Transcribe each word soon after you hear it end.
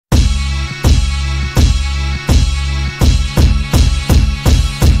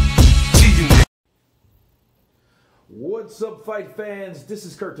What's up, fight fans? This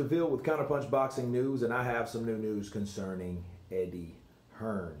is Kurt DeVille with Counterpunch Boxing News, and I have some new news concerning Eddie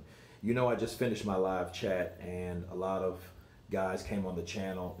Hearn. You know, I just finished my live chat, and a lot of guys came on the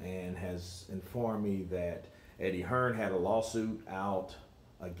channel and has informed me that Eddie Hearn had a lawsuit out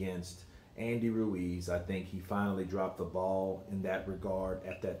against Andy Ruiz. I think he finally dropped the ball in that regard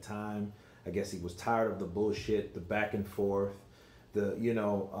at that time. I guess he was tired of the bullshit, the back and forth, the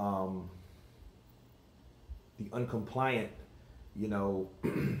uncompliant,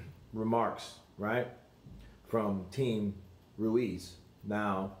 remarks, right, from Team Ruiz.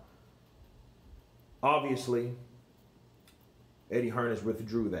 Now, obviously, Eddie Hearn has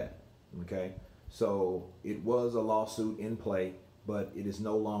withdrew that, okay? So it was a lawsuit in play, but it is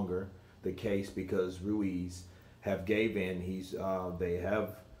no longer the case because Ruiz have gave in. They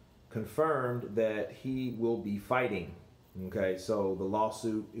have confirmed that he will be fighting, okay? So the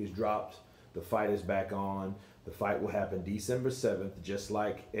lawsuit is dropped. The fight is back on. The fight will happen December 7th, just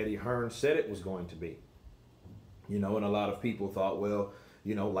like Eddie Hearn said it was going to be. And a lot of people thought, well,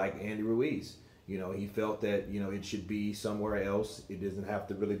 like Andy Ruiz, he felt that, it should be somewhere else. It doesn't have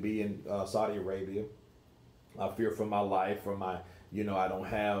to really be in Saudi Arabia. I fear for my life, for my, I don't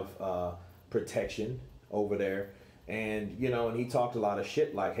have protection over there. And, and he talked a lot of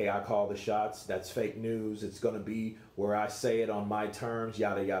shit like, hey, I call the shots. That's fake news. It's going to be where I say it on my terms,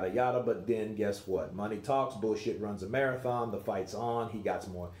 yada, yada, yada. But then guess what? Money talks. Bullshit runs a marathon. The fight's on.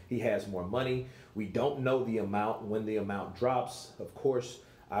 He has more money. We don't know the amount. When the amount drops, of course,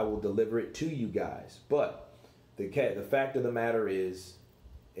 I will deliver it to you guys. But the fact of the matter is,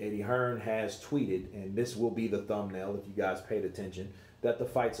 Eddie Hearn has tweeted, and this will be the thumbnail if you guys paid attention, that the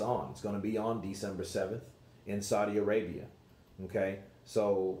fight's on. It's going to be on December 7th. In Saudi Arabia, okay?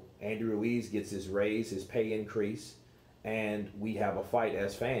 So Andy Ruiz gets his raise, his pay increase, and we have a fight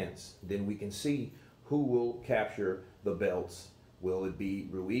as fans. Then we can see who will capture the belts. Will it be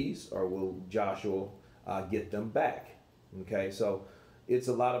Ruiz or will Joshua get them back? Okay, so it's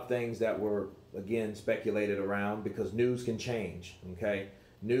a lot of things that were, again, speculated around because news can change, okay?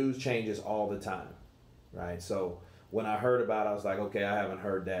 News changes all the time, right? So when I heard about it, I was like, okay, I haven't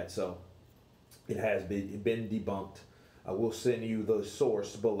heard that, so it has been debunked. I will send you the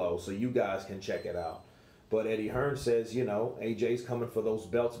source below so you guys can check it out. But Eddie Hearn says, AJ's coming for those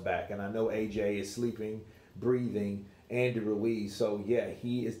belts back. And I know AJ is sleeping, breathing Andy Ruiz. So, yeah,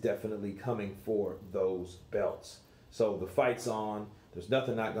 he is definitely coming for those belts. So the fight's on. There's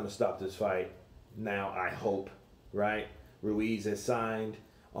nothing not going to stop this fight. Now, I hope, right? Ruiz has signed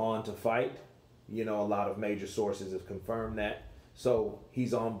on to fight. A lot of major sources have confirmed that. So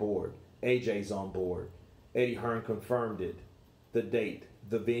he's on board. AJ's on board. Eddie Hearn confirmed it. The date,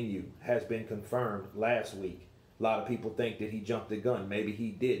 the venue has been confirmed last week. A lot of people think that he jumped the gun. Maybe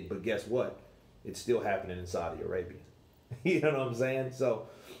he did, but guess what? It's still happening in Saudi Arabia. You know what I'm saying? So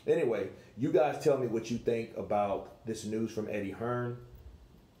anyway, you guys tell me what you think about this news from Eddie Hearn.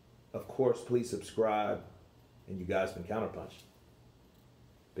 Of course, please subscribe. And you guys been Counterpunched.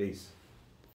 Peace.